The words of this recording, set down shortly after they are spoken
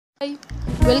Hi,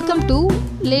 welcome to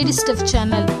Lady Stuff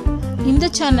channel. இந்த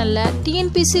சேனலில்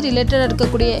TNPsc ரிலேட்டடாக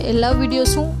இருக்கக்கூடிய எல்லா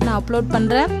வீடியோஸும் நான் அப்லோட்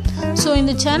பண்ணுறேன். ஸோ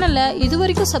இந்த சேனலை இது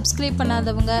வரைக்கும் சப்ஸ்கிரைப்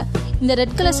பண்ணாதவங்க இந்த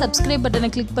ரெட் கலர் சப்ஸ்கிரைப் பட்டனை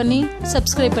கிளிக் பண்ணி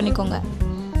சப்ஸ்கிரைப் பண்ணிக்கோங்க.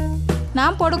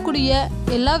 நான் போடக்கூடிய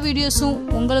எல்லா வீடியோஸும்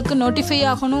உங்களுக்கு நோட்டிஃபை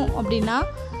ஆகணும் அப்படின்னா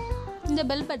இந்த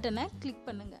பெல் பட்டனை கிளிக்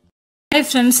பண்ணுங்கள். ஹாய்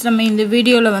ஃப்ரெண்ட்ஸ், நம்ம இந்த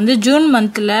வீடியோவில் ஜூன்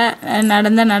மந்தில்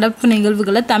நடந்த நடப்பு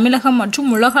நிகழ்வுகளை தமிழகம் மற்றும்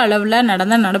உலக அளவில்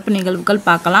நடந்த நடப்பு நிகழ்வுகள்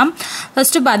பார்க்கலாம்.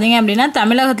 ஃபஸ்ட்டு பார்த்தீங்க அப்படின்னா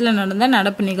தமிழகத்தில் நடந்த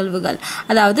நடப்பு நிகழ்வுகள்,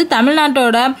 அதாவது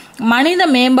தமிழ்நாட்டோட மனித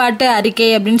மேம்பாட்டு அறிக்கை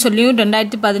அப்படின்னு சொல்லி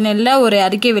 2017 ஒரு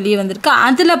அறிக்கை வெளியே வந்திருக்கு.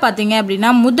 அதில் பார்த்தீங்க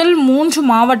அப்படின்னா முதல் 3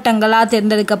 மாவட்டங்களாக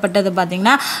தேர்ந்தெடுக்கப்பட்டது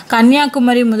பார்த்தீங்கன்னா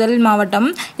கன்னியாகுமரி முதல் மாவட்டம்,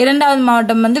 2வது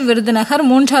மாவட்டம் விருதுநகர்,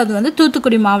 3வது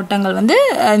தூத்துக்குடி மாவட்டங்கள்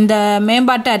இந்த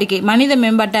மேம்பாட்டு அறிக்கை மனித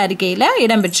மேம்பாட்டு அறிக்கையில்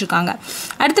இடம்பெற்றிருக்காங்க.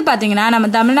 அடுத்து பார்த்தீங்கன்னா நம்ம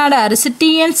தமிழ்நாடு அரசு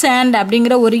Tnpsc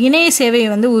அப்படிங்கிற ஒரு இணைய சேவையை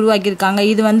உருவாக்கியிருக்காங்க.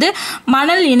 இது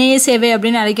மணல் இணைய சேவை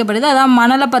அப்படின்னு அழைக்கப்படுது. அதாவது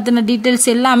மணலை பற்றின டீட்டெயில்ஸ்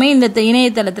எல்லாமே இந்த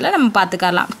இணையதளத்தில் நம்ம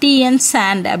பார்த்துக்கலாம், Tnpsc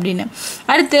அப்படின்னு.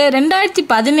 அடுத்து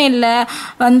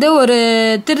 2017 ஒரு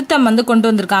திருத்தம் கொண்டு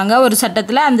வந்திருக்காங்க ஒரு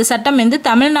சட்டத்தில். அந்த சட்டம்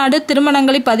தமிழ்நாடு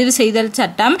திருமணங்களை பதிவு செய்தல்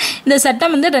சட்டம். இந்த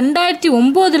சட்டம்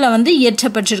 2009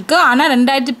 இயற்றப்பட்டிருக்கு. ஆனால்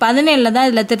 2017 தான்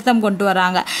இதில் திருத்தம் கொண்டு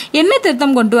வராங்க. என்ன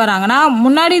திருத்தம் கொண்டு வராங்கன்னா,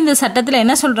 முன்னாடி இந்த சட்டத்தில்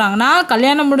என்ன சொல்றாங்கன்னா,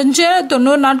 கல்யாணம் முடிஞ்ச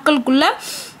 90 நாட்களுக்குள்ள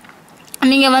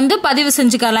நீங்க பதிவு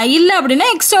செஞ்சுக்கலாம். இல்லை அப்படின்னா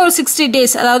எக்ஸ்ட்ரா ஒரு 60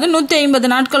 days, அதாவது 150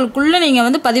 நாட்களுக்குள்ள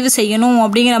நீங்க பதிவு செய்யணும்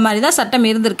அப்படிங்கிற மாதிரி தான் சட்டம்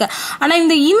இருந்திருக்கு. ஆனா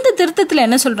இந்த திருத்தத்தில்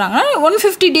என்ன சொல்றாங்கன்னா,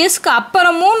 150 daysக்கு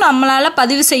அப்புறமும் நம்மளால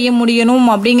பதிவு செய்ய முடியணும்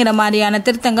அப்படிங்கிற மாதிரியான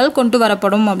திருத்தங்கள் கொண்டு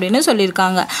வரப்படும் அப்படின்னு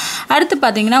சொல்லியிருக்காங்க. அடுத்து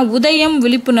பார்த்தீங்கன்னா உதயம்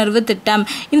விழிப்புணர்வு திட்டம்.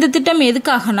 இந்த திட்டம்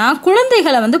எதுக்காகனா,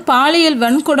 குழந்தைகளை பாலியல்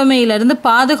வன்கொடுமையிலிருந்து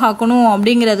பாதுகாக்கணும்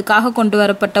அப்படிங்கிறதுக்காக கொண்டு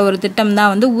வரப்பட்ட ஒரு திட்டம்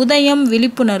தான் உதயம்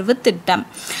விழிப்புணர்வு திட்டம்.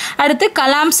 அடுத்து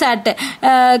கலாம்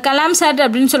சாட்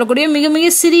அப்படின்னு சொல்லக்கூடிய மிக மிக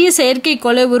சிறிய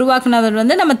செயற்கைக்கோளை உருவாக்குனவர்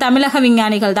நம்ம தமிழக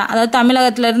விஞ்ஞானிகள் தான். அதாவது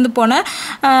தமிழகத்திலிருந்து போன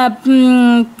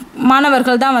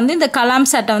மாணவர்கள் தான் இந்த கலாம்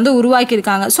சாட்டை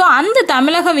உருவாக்கியிருக்காங்க. ஸோ அந்த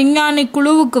தமிழக விஞ்ஞானி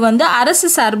குழுவுக்கு அரசு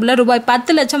சார்பில் ரூபாய்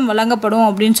 10 லட்சம் வழங்கப்படும்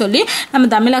அப்படின்னு சொல்லி நம்ம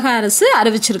தமிழக அரசு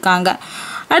அறிவிச்சிருக்காங்க.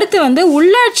 அடுத்து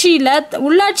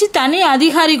உள்ளாட்சி தனி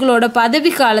அதிகாரிகளோட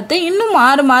பதவி காலத்தை இன்னும்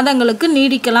 6 மாதங்களுக்கு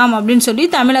நீடிக்கலாம் அப்படின்னு சொல்லி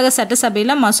தமிழக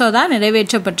சட்டசபையில் மசோதா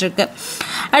நிறைவேற்றப்பட்டிருக்கு.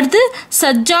 அடுத்து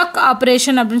சஜ்ஜாக்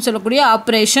ஆப்ரேஷன் அப்படின்னு சொல்லக்கூடிய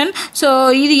ஆப்ரேஷன். ஸோ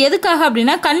இது எதுக்காக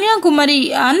அப்படின்னா, கன்னியாகுமரி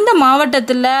அந்த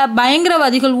மாவட்டத்தில்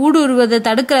பயங்கரவாதிகள் ஊடுருவதை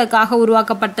தடுக்கிறதுக்காக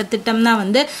உருவாக்கப்பட்ட திட்டம்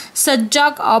தான்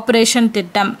சஜ்ஜாக் ஆப்ரேஷன்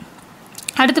திட்டம்.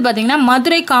 அடுத்து பார்த்தீங்கன்னா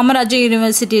மதுரை காமராஜர்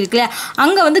யூனிவர்சிட்டி இருக்குல்ல,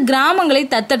 அங்கே கிராமங்களை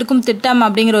தத்தெடுக்கும் திட்டம்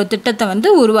அப்படிங்கிற ஒரு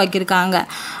திட்டத்தை உருவாக்கியிருக்காங்க.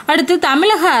 அடுத்து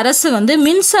தமிழக அரசு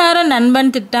மின்சார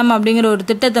நண்பன் திட்டம் அப்படிங்கிற ஒரு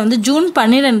திட்டத்தை ஜூன்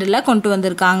 12 கொண்டு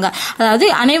வந்திருக்காங்க. அதாவது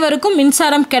அனைவருக்கும்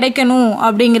மின்சாரம் கிடைக்கணும்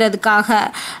அப்படிங்கிறதுக்காக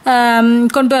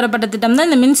கொண்டு வரப்பட்ட திட்டம் தான்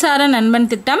இந்த மின்சார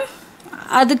நண்பன் திட்டம்.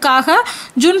 அதுக்காக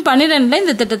ஜூன் 12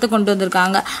 இந்த திட்டத்தை கொண்டு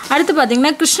வந்திருக்காங்க. அடுத்து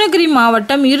பார்த்தீங்கன்னா கிருஷ்ணகிரி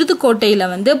மாவட்டம் இருதுக்கோட்டையில்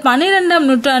 12ஆம்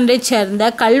நூற்றாண்டை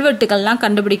சேர்ந்த கல்வெட்டுகள்லாம்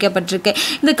கண்டுபிடிக்கப்பட்டிருக்கு.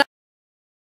 இந்த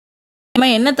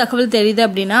என்ன தகவல் தெரியுது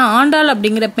அப்படின்னா, ஆண்டாள்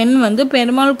அப்படிங்கிற பெண்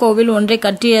பெருமாள் கோவில் ஒன்றை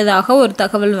கட்டியதாக ஒரு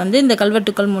தகவல் இந்த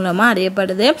கல்வெட்டுக்கள் மூலமா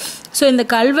அறியப்படுது. ஸோ இந்த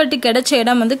கல்வெட்டு கிடைச்ச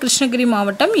இடம் கிருஷ்ணகிரி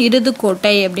மாவட்டம்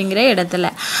இருதுக்கோட்டை அப்படிங்கிற இடத்துல.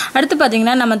 அடுத்து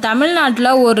பார்த்தீங்கன்னா நம்ம தமிழ்நாட்டில்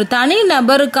ஒரு தனி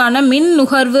நபருக்கான மின்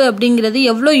நுகர்வு அப்படிங்கிறது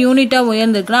எவ்வளோ யூனிட்டாக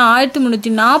உயர்ந்திருக்குன்னா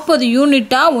 1340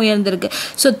 யூனிட்டாக உயர்ந்திருக்கு.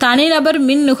 ஸோ தனிநபர்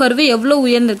மின் நுகர்வு எவ்வளோ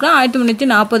உயர்ந்திருக்குன்னா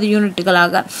 1340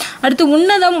 யூனிட்டுகளாக. அடுத்து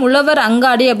உன்னதம் உழவர்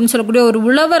அங்காடி அப்படின்னு சொல்லக்கூடிய ஒரு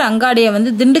உழவர் அங்காடியை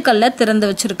திண்டுக்கல்ல திறந்து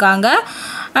வச்சிருக்காங்க.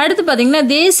 அடுத்து பார்த்தீங்கன்னா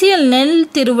தேசிய நெல்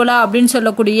திருவிழா அப்படின்னு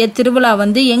சொல்லக்கூடிய திருவிழா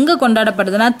எங்கே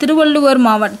கொண்டாடப்படுதுன்னா,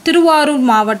 திருவாரூர்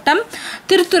மாவட்டம்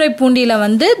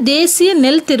திருத்துறைப்பூண்டியில் தேசிய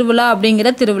நெல் திருவிழா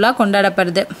அப்படிங்கிற திருவிழா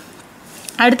கொண்டாடப்படுது.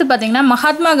 அடுத்து பார்த்தீங்கன்னா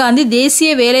மகாத்மா காந்தி தேசிய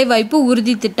வேலைவாய்ப்பு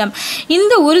உறுதி திட்டம்.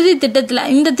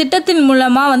 இந்த திட்டத்தின்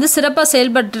மூலமாக சிறப்பாக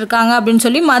செயல்பட்டுருக்காங்க அப்படின்னு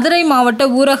சொல்லி மதுரை மாவட்ட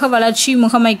ஊரக வளர்ச்சி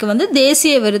முகமைக்கு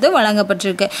தேசிய விருது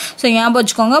வழங்கப்பட்டிருக்கு. ஸோ ஞாபகம்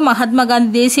வச்சுக்கோங்க, மகாத்மா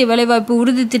காந்தி தேசிய வேலைவாய்ப்பு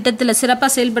உறுதி திட்டத்தில் சிறப்பாக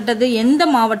செயல்பட்டது எந்த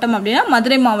மாவட்டம் அப்படின்னா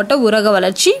மதுரை மாவட்ட ஊரக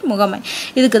வளர்ச்சி முகமை.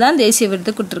 இதுக்கு தான் தேசிய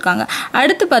விருது கொடுத்துருக்காங்க.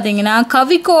 அடுத்து பார்த்தீங்கன்னா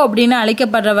கவிக்கோ அப்படின்னு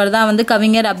அழைக்கப்படுறவர் தான்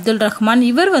கவிஞர் அப்துல் ரஹ்மான்.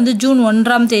 இவர் ஜூன்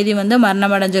 1ஆம் தேதி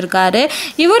மரணம் அடைஞ்சிருக்காரு.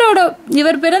 இவர்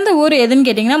பிறந்த ஊர் எதுன்னு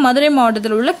கேட்டிங்கன்னா, மதுரை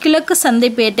மாவட்டத்தில் உள்ள கிழக்கு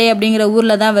சந்தைப்பேட்டை அப்படிங்கிற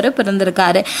ஊரில் தான் இவர்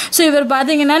பிறந்திருக்காரு. ஸோ இவர்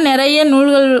பார்த்தீங்கன்னா நிறைய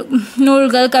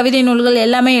நூல்கள் கவிதை நூல்கள்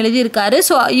எல்லாமே எழுதியிருக்காரு.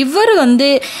 ஸோ இவர்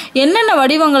என்னென்ன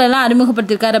வடிவங்கள் எல்லாம்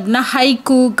அறிமுகப்படுத்தியிருக்காரு அப்படின்னா,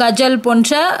 ஹைக்கூ, கஜல்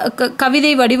போன்ற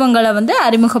கவிதை வடிவங்களை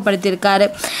அறிமுகப்படுத்தியிருக்காரு.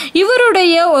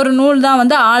 இவருடைய ஒரு நூல்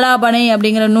தான் ஆலாபனை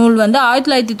அப்படிங்கிற நூல்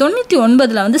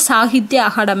 1999 சாகித்ய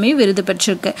அகாடமி விருது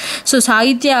பெற்றிருக்கு. ஸோ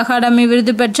சாகித்ய அகாடமி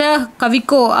விருது பெற்ற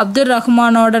கவிக்கோ அப்துல்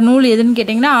ரஹ்மானோட நூல் எதுன்னு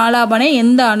கேட்டிங்கன்னா ஆலாபனை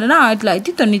எந்த ஆண்டுனா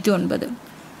 1999.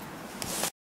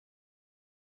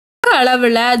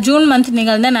 அளவில் ஜூன் மந்த்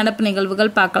நிகழ்ந்த நடப்பு நிகழ்வுகள்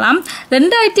பார்க்கலாம்.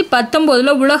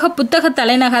 2019 உலக புத்தக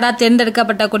தலைநகராக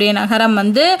தேர்ந்தெடுக்கப்பட்டக்கூடிய நகரம்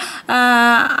வந்து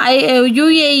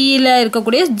UAEல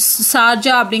இருக்கக்கூடிய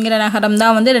ஷார்ஜா அப்படிங்கிற நகரம்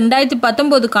தான் வந்து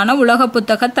 2019க்கான உலக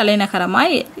புத்தக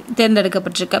தலைநகரமாக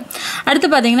தேர்ந்தெடுக்கப்பட்டிருக்கு. அடுத்து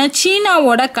பார்த்தீங்கன்னா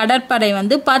சீனாவோட கடற்படை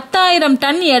வந்து 10,000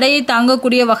 டன் எடையை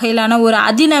தாங்கக்கூடிய வகையிலான ஒரு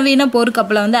அதிநவீன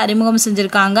போர்க்கப்பலை வந்து அறிமுகம்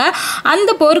செஞ்சுருக்காங்க. அந்த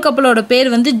போர்க்கப்பலோட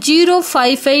பேர் வந்து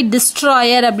 055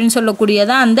 டிஸ்ட்ராயர் அப்படின்னு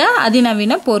சொல்லக்கூடியதான் அந்த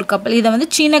அதிநவீன போர்க்கப்பல். இதை வந்து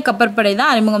சீன கப்பற்படை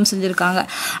தான் அறிமுகம் செஞ்சிருக்காங்க.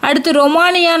 அடுத்து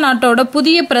ரொமானியா நாட்டோட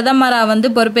புதிய பிரதமராக வந்து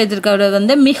பொறுப்பேற்றிருக்கிறவர்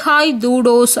வந்து மிஹாய்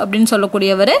தூடோஸ் அப்படின்னு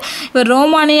சொல்லக்கூடியவர். இவர்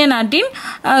ரொமானியா நாட்டின்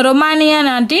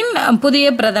புதிய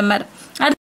பிரதமர்.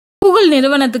 கூகுள்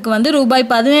நிறுவனத்துக்கு வந்து ரூபாய்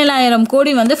 17,000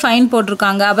 கோடி வந்து ஃபைன்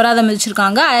போட்டிருக்காங்க, அபராதம்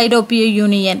விதிச்சிருக்காங்க ஐரோப்பிய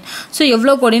யூனியன். ஸோ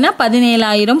எவ்வளோ கோடினா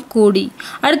 17,000 கோடி.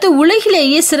 அடுத்து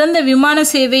உலகிலேயே சிறந்த விமான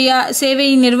சேவை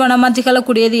நிறுவனமாக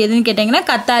திகழக்கூடியது எதுன்னு கேட்டிங்கன்னா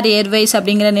கத்தார் ஏர்வேஸ்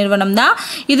அப்படிங்கிற நிறுவனம் தான்.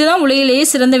 இதுதான் உலகிலேயே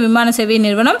சிறந்த விமான சேவை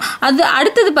நிறுவனம். அது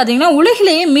அடுத்தது பார்த்தீங்கன்னா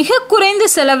உலகிலேயே மிக குறைந்த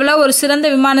செலவில் ஒரு சிறந்த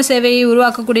விமான சேவையை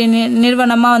உருவாக்கக்கூடிய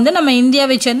நிறுவனமாக வந்து நம்ம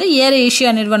இந்தியாவை சேர்ந்த ஏர்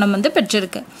ஏஷியா நிறுவனம் வந்து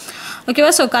பெற்றிருக்கு. ஓகேவா?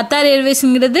 ஸோ கத்தார்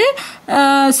ஏர்வேஸுங்கிறது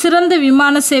சிறந்த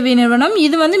விமான சேவை நிறுவனம்.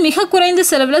 இது வந்து மிக குறைந்த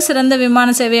செலவில் சிறந்த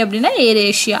விமான சேவை அப்படின்னா ஏர்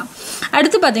ஏஷியா.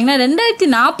 அடுத்து பார்த்தீங்கன்னா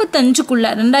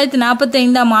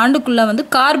 2045 ஆண்டுக்குள்ளே வந்து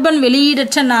கார்பன்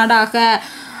வெளியீடற்ற நாடாக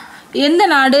எந்த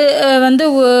நாடு வந்து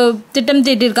திட்டம்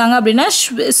தீட்டியிருக்காங்க அப்படின்னா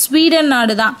ஸ்வீடன்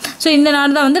நாடு தான். ஸோ இந்த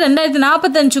நாடு தான் வந்து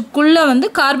 2045 வந்து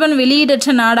கார்பன்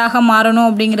வெளியீடற்ற நாடாக மாறணும்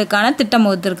அப்படிங்கிறதுக்கான திட்டம்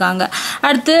வகுத்திருக்காங்க.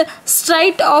 அடுத்து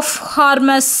ஸ்ட்ரைட் ஆஃப்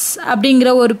ஹார்மஸ் அப்படிங்கிற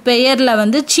ஒரு பெயரில்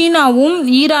வந்து சீனாவும்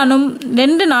ஈரானும்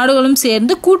 2 நாடுகளும்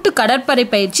சேர்ந்து கூட்டு கடற்படை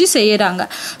பயிற்சி செய்கிறாங்க.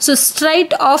 ஸோ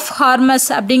ஸ்ட்ரைட் ஆஃப் ஹார்மஸ்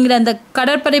அப்படிங்கிற அந்த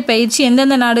கடற்படை பயிற்சி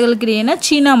எந்தெந்த நாடுகளுக்கு இடையேனா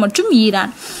சீனா மற்றும்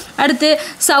ஈரான். அடுத்து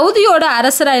சவுதியோட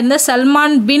அரசராக இருந்த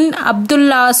சல்மான் பின்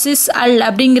அப்துல்லாசிஸ் அல்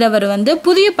அப்படிங்கிறவர் வந்து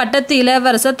புதிய பட்டத்து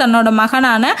இளவரசர் தன்னோட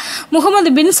மகனான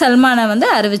முகமது பின் சல்மானை வந்து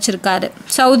அறிவிச்சிருக்காரு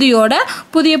சவுதியோட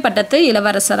புதிய பட்டத்து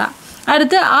இளவரசரா.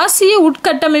 அடுத்து ஆசிய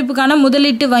உட்கட்டமைப்புக்கான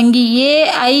முதலீட்டு வங்கி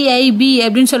AIIB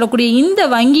அப்படின்னு சொல்லக்கூடிய இந்த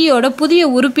வங்கியோட புதிய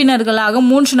உறுப்பினர்களாக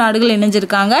 3 நாடுகள்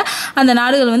இணைஞ்சிருக்காங்க. அந்த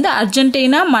நாடுகள் வந்து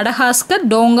அர்ஜென்டினா, மடகாஸ்கர்,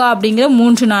 டோங்கா அப்படிங்கிற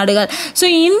 3 நாடுகள். ஸோ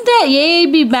இந்த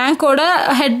AIIB பேங்கோட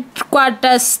ஹெட்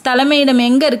குவார்ட்டர்ஸ் தலைமையிடம்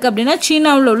எங்கே இருக்குது அப்படின்னா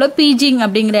சீனாவில் உள்ள பீஜிங்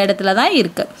அப்படிங்கிற இடத்துல தான்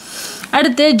இருக்குது.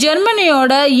 அடுத்து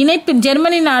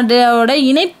ஜெர்மனி நாடோட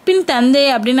இணைப்பின் தந்தை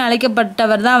அப்படின்னு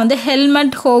அழைக்கப்பட்டவர் தான் வந்து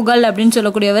ஹெல்மட் ஹோகல் அப்படின்னு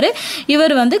சொல்லக்கூடியவர்.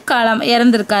 இவர் வந்து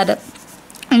இறந்திருக்காரு.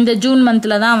 இந்த ஜூன்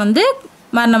மந்தில் தான் வந்து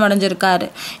மரணம் அடைஞ்சிருக்காரு.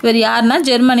 இவர் யாருன்னா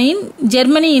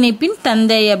ஜெர்மனி இணைப்பின்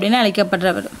தந்தை அப்படின்னு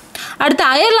அழைக்கப்படுறவர். அடுத்து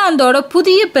அயர்லாந்தோட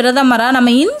புதிய பிரதமராக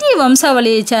நம்ம இந்திய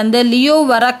வம்சாவளியை சேர்ந்த லியோ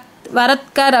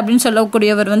வரத்கர் அப்படின்னு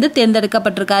சொல்லக்கூடியவர் வந்து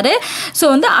தேர்ந்தெடுக்கப்பட்டிருக்காரு. ஸோ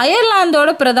வந்து அயர்லாந்தோட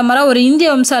பிரதமராக ஒரு இந்திய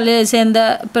வம்சாவளியை சேர்ந்த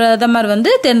பிரதமர்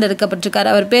வந்து தேர்ந்தெடுக்கப்பட்டிருக்காரு.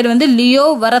 அவர் பேர் வந்து லியோ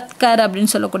வரத்கர்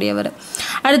அப்படின்னு சொல்லக்கூடியவர்.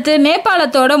 அடுத்து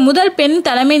நேபாளத்தோட முதல் பெண்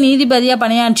தலைமை நீதிபதியாக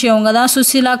பணியாற்றியவங்க தான்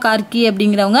சுசிலா கார்கி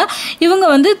அப்படிங்கிறவங்க. இவங்க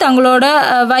வந்து தங்களோட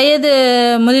வயது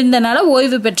முதிர்ந்தனால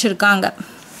ஓய்வு பெற்றிருக்காங்க.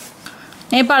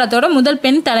 நேபாளத்தோட முதல்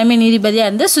பெண் தலைமை நீதிபதியாக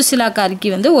இருந்த சுசிலா கார்கி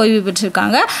வந்து ஓய்வு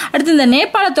பெற்றிருக்காங்க. அடுத்து இந்த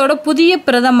நேபாளத்தோட புதிய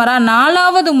பிரதமராக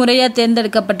 4வது முறையாக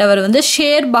தேர்ந்தெடுக்கப்பட்டவர் வந்து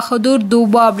ஷேர் பகதூர்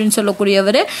தூபா அப்படின்னு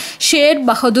சொல்லக்கூடியவர். ஷேர்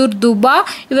பகதூர் தூபா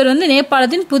இவர் வந்து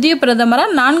நேபாளத்தின் புதிய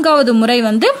பிரதமராக 4வது முறை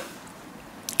வந்து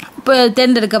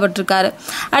தேர்ந்தெடுக்கப்பட்டிருக்காரு.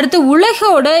 அடுத்து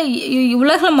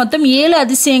உலகில் மொத்தம் 7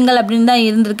 அதிசயங்கள் அப்படின்னு தான்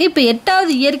இருந்திருக்கு. இப்போ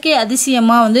 8வது இயற்கை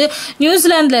அதிசயமாக வந்து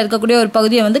நியூசிலாந்தில் இருக்கக்கூடிய ஒரு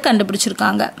பகுதியை வந்து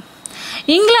கண்டுபிடிச்சிருக்காங்க.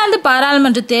 இங்கிலாந்து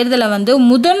பாராளுமன்ற தேர்தலில் வந்து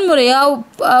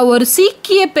முதன்முறையாக ஒரு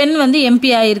சீக்கிய பெண் வந்து MP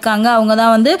ஆகியிருக்காங்க. அவங்க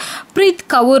தான் வந்து பிரீத்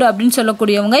கவுர் அப்படின்னு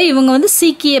சொல்லக்கூடியவங்க. இவங்க வந்து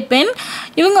சீக்கிய பெண்.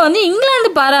 இவங்க வந்து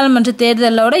இங்கிலாந்து பாராளுமன்ற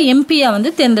தேர்தலோட MP-யாக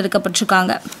வந்து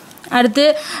தேர்ந்தெடுக்கப்பட்டிருக்காங்க. அடுத்து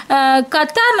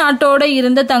கத்தார் நாட்டோடு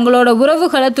இருந்த தங்களோட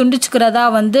உறவுகளை துண்டிச்சுக்கிறதா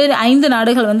வந்து 5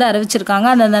 நாடுகள் வந்து அறிவிச்சிருக்காங்க.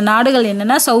 அந்த நாடுகள்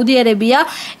என்னென்னா சவுதி அரேபியா,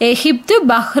 எகிப்து,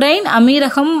 பஹ்ரைன்,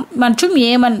 அமீரகம் மற்றும்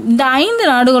ஏமன். இந்த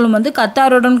 5 நாடுகளும் வந்து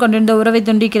கத்தாருடன் கொண்டிருந்த உறவை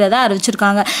துண்டிக்கிறதா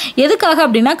அறிவிச்சிருக்காங்க. எதுக்காக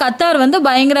அப்படின்னா கத்தார் வந்து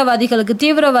பயங்கரவாதிகளுக்கு,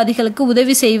 தீவிரவாதிகளுக்கு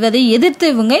உதவி செய்வதை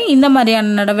எதிர்த்து இவங்க இந்த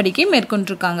மாதிரியான நடவடிக்கை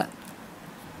மேற்கொண்டிருக்காங்க.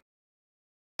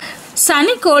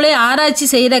 சனிக்கோளை ஆராய்ச்சி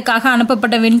செய்யறதுக்காக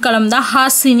அனுப்பப்பட்ட விண்கலம் தான்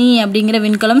ஹாசினி அப்படிங்கிற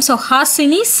விண்கலம். ஸோ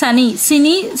ஹாசினி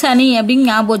சனி அப்படின்னு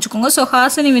ஞாபகம் வச்சுக்கோங்க. ஸோ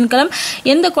ஹாசினி விண்கலம்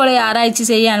எந்த கோளை ஆராய்ச்சி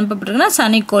செய்ய அனுப்பப்பட்டிருக்குன்னா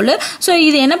சனிக்கோள். ஸோ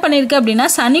இது என்ன பண்ணியிருக்கு அப்படின்னா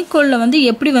சனிக்கோளில் வந்து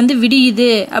எப்படி வந்து விடியுது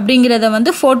அப்படிங்கிறத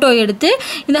வந்து ஃபோட்டோ எடுத்து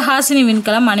இந்த ஹாசினி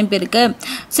விண்கலம் அனுப்பியிருக்கு.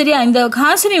 சரியா? இந்த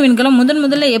ஹாசினி விண்கலம்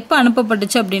முதல்ல எப்போ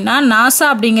அனுப்பப்பட்டுச்சு அப்படின்னா நாசா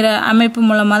அப்படிங்கிற அமைப்பு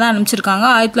மூலமாக தான் அனுப்பிச்சிருக்காங்க.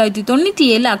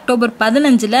 1997 அக்டோபர்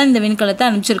 15 இந்த விண்கலத்தை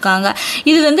அனுப்பிச்சிருக்காங்க.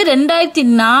 இது வந்து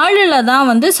 2004 தான்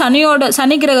வந்து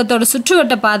சனி கிரகத்தோட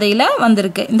சுற்றுவட்ட பாதையில்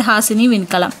வந்திருக்கு இந்த ஹாசினி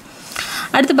விண்கலம்.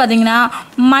 அடுத்து பார்த்தீங்கன்னா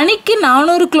மணிக்கு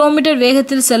 400 கிலோமீட்டர்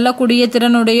வேகத்தில் செல்லக்கூடிய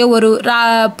திறனுடைய ஒரு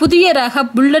புதிய ரக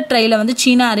புல்லட் ரயிலை வந்து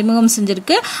சீனா அறிமுகம்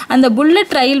செஞ்சிருக்கு. அந்த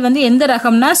புல்லட் ரயில் வந்து எந்த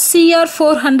ரகம்னா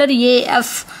CR400AF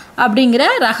அப்படிங்கிற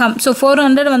ரகம். ஸோ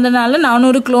 400 வந்ததுனால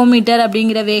 400 கிலோமீட்டர்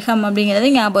அப்படிங்கிற வேகம்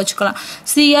அப்படிங்கிறத ஞாபகம் வச்சுக்கலாம்.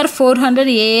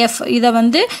 CR400AF இதை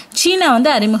வந்து சீனா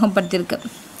வந்து அறிமுகப்படுத்தியிருக்கு.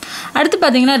 அடுத்து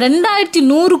பார்த்தீங்கன்னா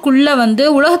 2100க்குள்ளே வந்து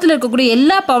உலகத்தில் இருக்கக்கூடிய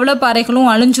எல்லா பவளப்பாறைகளும்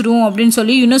அழிஞ்சிரும் அப்படின்னு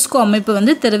சொல்லி யுனெஸ்கோ அமைப்பு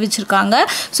வந்து தெரிவிச்சிருக்காங்க.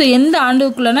 ஸோ எந்த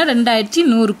ஆண்டுக்குள்ளேனா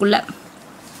 2100க்குள்ளே.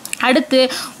 அடுத்து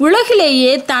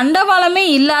உலகிலேயே தண்டவாளமே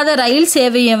இல்லாத ரயில்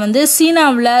சேவையை வந்து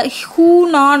சீனாவில்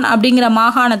ஹூனான் அப்படிங்கிற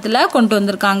மாகாணத்தில் கொண்டு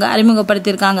வந்திருக்காங்க,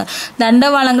 அறிமுகப்படுத்தியிருக்காங்க.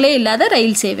 தண்டவாளங்களே இல்லாத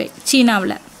ரயில் சேவை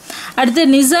சீனாவில். அடுத்து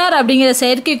நிசார் அப்படிங்கிற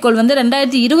செயற்கைக்கோள் வந்து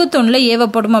 2021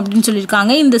 ஏவப்படும் அப்படின்னு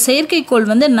சொல்லியிருக்காங்க. இந்த செயற்கைக்கோள்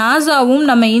வந்து நாசாவும்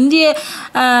நம்ம இந்திய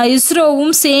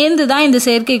இஸ்ரோவும் சேர்ந்து தான் இந்த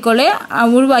செயற்கைக்கோளை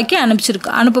உருவாக்கி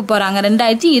அனுப்ப போகிறாங்க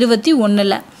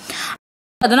 2021.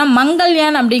 அதனால்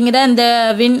மங்கள்யான் அப்படிங்கிற இந்த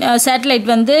சேட்டலைட்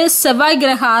வந்து செவ்வாய்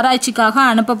கிரக ஆராய்ச்சிக்காக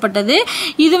அனுப்பப்பட்டது.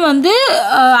 இது வந்து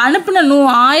அனுப்பி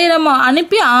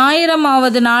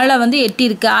 1000வது நாளை வந்து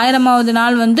எட்டியிருக்கு. 1000வது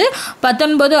நாள் வந்து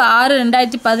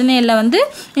 19/6/2017 வந்து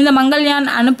இந்த மங்கள்யான்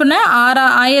அனுப்பின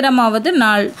 1000வது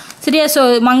நாள். சரியா? ஸோ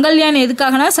மங்கள்யான்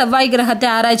எதுக்காகனா செவ்வாய் கிரகத்தை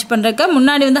ஆராய்ச்சி பண்ணுறதுக்கு,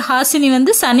 முன்னாடி வந்து ஹாசினி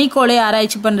வந்து சனிக்கோளை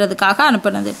ஆராய்ச்சி பண்ணுறதுக்காக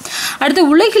அனுப்புனது. அடுத்து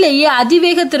உலகிலேயே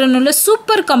அதிவேக திறனுள்ள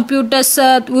சூப்பர் கம்ப்யூட்டர்ஸ்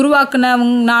உருவாக்குன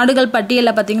நாடுகள்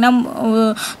பட்டியலில் பார்த்திங்கன்னா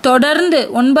தொடர்ந்து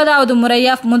 9வது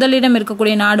முறையாக முதலிடம்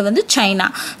இருக்கக்கூடிய நாடு வந்து சைனா.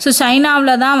 ஸோ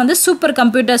சைனாவில் தான் வந்து சூப்பர்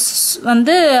கம்ப்யூட்டர்ஸ்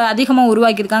வந்து அதிகமாக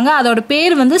உருவாக்கியிருக்காங்க. அதோட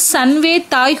பேர் வந்து சன்வே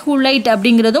தாய்ஹூலைட்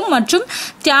அப்படிங்கிறதும் மற்றும்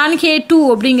தியான்ஹே 2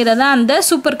 அப்படிங்கிறத அந்த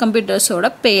சூப்பர் கம்ப்யூட்டர்ஸோட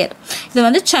பெயர். இது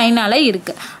வந்து சைனாவில்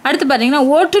இருக்குது. அடுத்து பார்த்தீங்கன்னா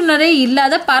ஓட்டுநரே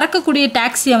இல்லாத பறக்கக்கூடிய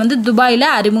டாக்ஸியை வந்து துபாயில்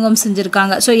அறிமுகம்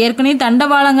செஞ்சுருக்காங்க. ஸோ ஏற்கனவே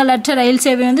தண்டவாளங்கள் அற்ற ரயில்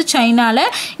சேவை வந்து சைனாவில்,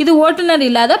 இது ஓட்டுநர்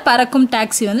இல்லாத பறக்கும்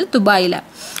டாக்ஸி வந்து துபாயில்.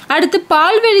 அடுத்து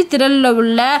பால்வெளி திரளில்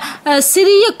உள்ள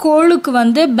சிறிய கோளுக்கு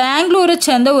வந்து பெங்களூரை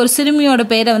சேர்ந்த ஒரு சிறுமியோட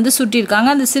பெயரை வந்து சுட்டியிருக்காங்க.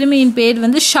 அந்த சிறுமியின் பேர்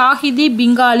வந்து ஷாஹிதி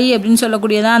பிங்காலி அப்படின்னு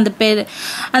சொல்லக்கூடியதான் அந்த பேர்.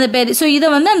 ஸோ இதை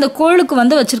வந்து அந்த கோளுக்கு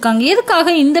வந்து வச்சுருக்காங்க. எதுக்காக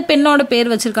இந்த பெண்ணோட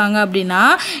பேர் வச்சுருக்காங்க அப்படின்னா,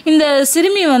 இந்த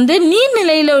சிறுமி வந்து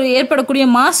நீர்நிலையில் ஏற்படக்கூடிய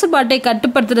மாசுபாட்டை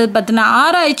கட்டுப்படுத்துறது பற்றின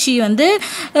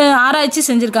ஆராய்ச்சி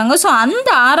செஞ்சுருக்காங்க. ஸோ அந்த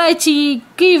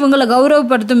ஆராய்ச்சிக்கு இவங்களை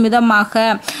கௌரவப்படுத்தும் விதமாக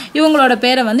இவங்களோட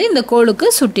பேரை வந்து இந்த கோளுக்கு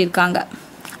சுட்டியிருக்காங்க.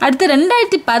 அடுத்து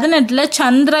 2018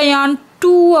 சந்திரயான்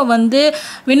 2 வந்து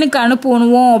விண்ணுக்கு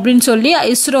அனுப்புவோம் அப்படின்னு சொல்லி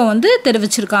இஸ்ரோ வந்து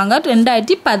தெரிவிச்சிருக்காங்க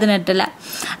 2018.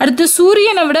 அடுத்து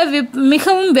சூரியனை விட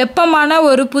மிகவும் வெப்பமான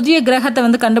ஒரு புதிய கிரகத்தை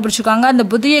வந்து கண்டுபிடிச்சிருக்காங்க. அந்த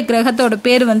புதிய கிரகத்தோட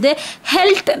பேர் வந்து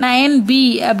ஹெல்த் 9b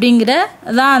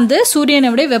அப்படிங்கிறதான் வந்து சூரியனை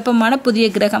விட வெப்பமான புதிய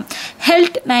கிரகம்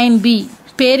ஹெல்த் 9b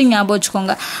பேர் ஞாபகம்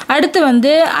வச்சுக்கோங்க. அடுத்து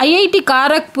வந்து IIT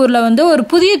காரக்பூரில் வந்து ஒரு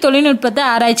புதிய தொழில்நுட்பத்தை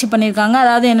ஆராய்ச்சி பண்ணியிருக்காங்க.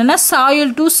 அதாவது என்னென்னா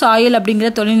சாயில் டு சாயில்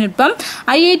அப்படிங்கிற தொழில்நுட்பம்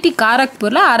IIT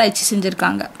காரக்பூரில் ஆராய்ச்சி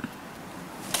செஞ்சுருக்காங்க.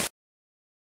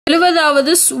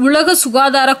 70வது உலக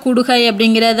சுகாதார கூடுகை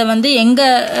அப்படிங்கிறத வந்து எங்கே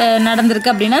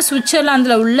நடந்திருக்கு அப்படின்னா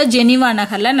சுவிட்சர்லாந்தில் உள்ள ஜெனீவா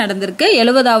நகரில் நடந்திருக்கு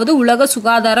 70வது உலக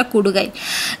சுகாதார கூடுகை.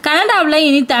 கனடாவில்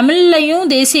இனி தமிழ்லையும்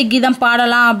தேசிய கீதம்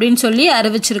பாடலாம் அப்படின்னு சொல்லி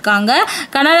அறிவிச்சிருக்காங்க.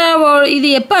 இது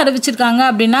எப்போ அறிவிச்சிருக்காங்க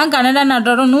அப்படின்னா கனடா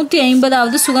நாட்டோட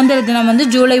 150வது சுதந்திர தினம் வந்து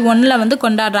ஜூலை 1 வந்து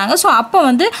கொண்டாடுறாங்க. ஸோ அப்போ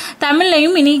வந்து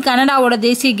தமிழ்லையும் இனி கனடாவோட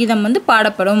தேசிய கீதம் வந்து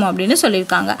பாடப்படும் அப்படின்னு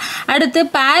சொல்லியிருக்காங்க. அடுத்து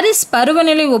பாரிஸ்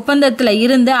பருவநிலை ஒப்பந்தத்தில்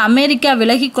இருந்து அமெரிக்கா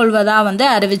விலகி கொள்வதா வந்து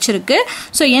அறிவிச்சிருக்கு.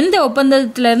 ஸோ எந்த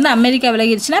ஒப்பந்தத்திலிருந்து அமெரிக்கா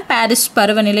விலகிடுச்சுன்னா பாரிஸ்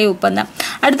பருவநிலை ஒப்பந்தம்.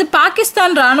 அடுத்து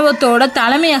பாகிஸ்தான் ராணுவத்தோட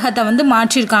தலைமையகத்தை வந்து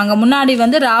மாற்றிருக்காங்க. முன்னாடி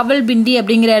வந்து ராவல்பிண்டி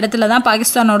அப்படிங்கிற இடத்துல தான்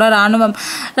பாகிஸ்தானோட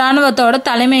ராணுவத்தோட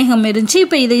தலைமையகம் இருந்துச்சு.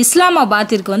 இப்போ இதை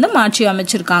இஸ்லாமாபாத்திற்கு வந்து மாற்றி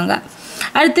அமைச்சிருக்காங்க.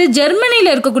 அடுத்து ஜெர்மனியில்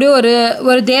இருக்கக்கூடிய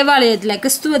ஒரு தேவாலயத்தில்,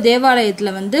 கிறிஸ்துவ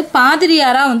தேவாலயத்தில் வந்து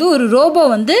பாதிரியாராக வந்து ஒரு ரோபோ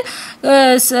வந்து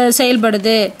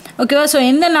செயல்படுது. ஓகேவா? ஸோ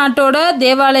எந்த நாட்டோட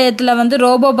தேவாலயத்தில் வந்து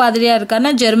ரோபோ பாதிரியாக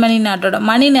இருக்காருன்னா ஜெர்மனி நாட்டோட.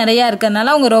 மணி நிறையா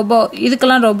இருக்கிறதுனால அவங்க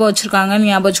இதுக்கெல்லாம் ரோபோ வச்சுருக்காங்கன்னு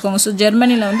ஞாபகம் வச்சுக்கோங்க. ஸோ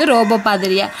ஜெர்மனியில் வந்து ரோபோ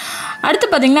பாதிரியா. அடுத்து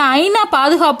பார்த்தீங்கன்னா ஐநா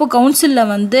பாதுகாப்பு கவுன்சிலில்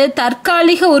வந்து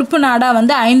தற்காலிக உறுப்பு நாடாக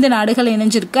வந்து 5 நாடுகள்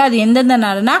இணைஞ்சிருக்கு. அது எந்தெந்த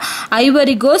நாடுனா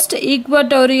Ivory Coast,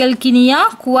 equatorial Guinea,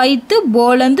 Kuwait,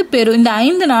 Poland, பெரு. இந்த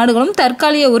 5 நாடுகளும்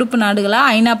தற்காலிக உறுப்பு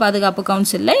நாடுகளாக ஐநா பாதுகாப்பு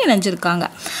கவுன்சிலில் இணைஞ்சிருக்காங்க.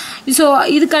 ஸோ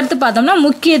இதுக்கு அடுத்து பார்த்தோம்னா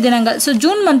முக்கிய தினங்கள். ஸோ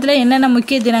ஜூன் மந்தில் என்னென்ன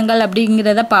முக்கிய தினங்கள்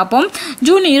அப்படிங்கிறத பார்ப்போம்.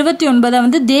 ஜூன் 29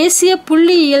 வந்து தேசிய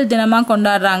புள்ளியியல் தினமாக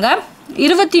கொண்டாடுறாங்க.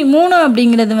 23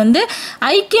 அப்படிங்கிறது வந்து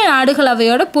ஐக்கிய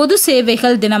நாடுகளவையோட பொது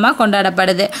சேவைகள் தினமாக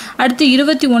கொண்டாடப்படுது. அடுத்து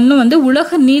 21 வந்து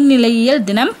உலக நீர்நிலையியல்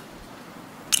தினம்.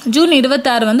 ஜூன்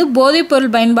 26 வந்து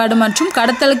போதைப்பொருள் பயன்பாடு மற்றும்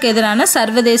கடத்தலுக்கு எதிரான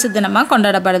சர்வதேச தினமாக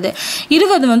கொண்டாடப்படுது.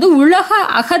 20 வந்து உலக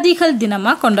அகதிகள்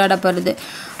தினமாக கொண்டாடப்படுது.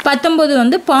 19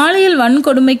 வந்து பாலியல்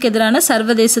வன்கொடுமைக்கு எதிரான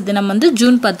சர்வதேச தினம் வந்து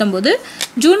ஜூன் 19.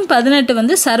 ஜூன் 18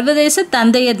 வந்து சர்வதேச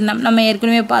தந்தையர் தினம். நம்ம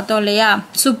ஏற்கனவே பார்த்தோம் இல்லையா,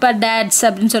 சூப்பர் டேட்ஸ்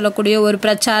அப்படின்னு சொல்லக்கூடிய ஒரு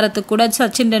பிரச்சாரத்துக்கு கூட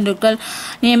சச்சின் டெண்டுல்கர்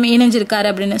இணைஞ்சிருக்காரு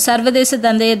அப்படின்னு. சர்வதேச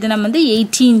தந்தையர் தினம் வந்து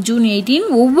ஜூன் 18.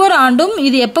 ஒவ்வொரு ஆண்டும்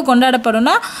இது எப்போ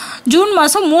கொண்டாடப்படும்னா ஜூன்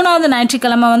மாதம் 3வது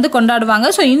ஞாயிற்றுக்கிழமை வந்து கொண்டாடுவாங்க.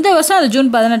 ஸோ இந்த வருஷம் அது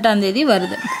ஜூன் 18ஆம் தேதி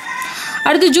வருது.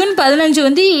 அடுத்து ஜூன் 15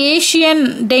 வந்து ஏஷியன்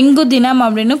டெங்கு தினம்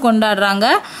அப்படின்னு கொண்டாடுறாங்க.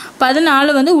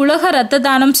 14 வந்து உலக இரத்த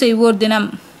தானம் செய்வோர் தினம்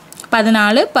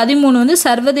 14. 13 வந்து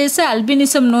சர்வதேச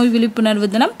அல்பினிசம் நோய் விழிப்புணர்வு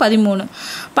தினம் 13.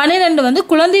 12 வந்து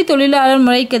குழந்தை தொழிலாளர்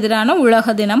முறைக்கு எதிரான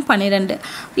உலக தினம் 12.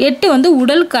 8 வந்து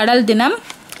உடல் கடல் தினம்.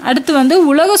 அடுத்து வந்து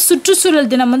உலக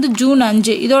சுற்றுச்சூழல் தினம் வந்து ஜூன்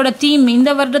 5. இதோட தீம், இந்த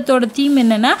வருடத்தோட தீம்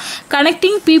என்னென்னா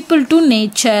கனெக்டிங் பீப்புள் டு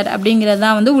நேச்சர் அப்படிங்கிறது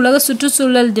தான் வந்து உலக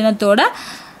சுற்றுச்சூழல் தினத்தோட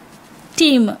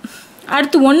தீம்.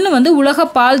 அடுத்து 1 வந்து உலக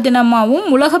பால் தினமாகவும்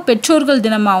உலக பெற்றோர்கள்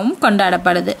தினமாகவும்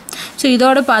கொண்டாடப்படுது. ஸோ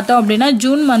இதோட பார்த்தோம் அப்படின்னா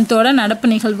ஜூன் மந்தோட நடப்பு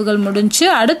நிகழ்வுகள் முடிஞ்சு.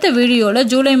 அடுத்த வீடியோவில்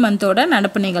ஜூலை மந்தோட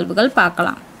நடப்பு நிகழ்வுகள்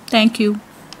பார்க்கலாம். தேங்க்யூ.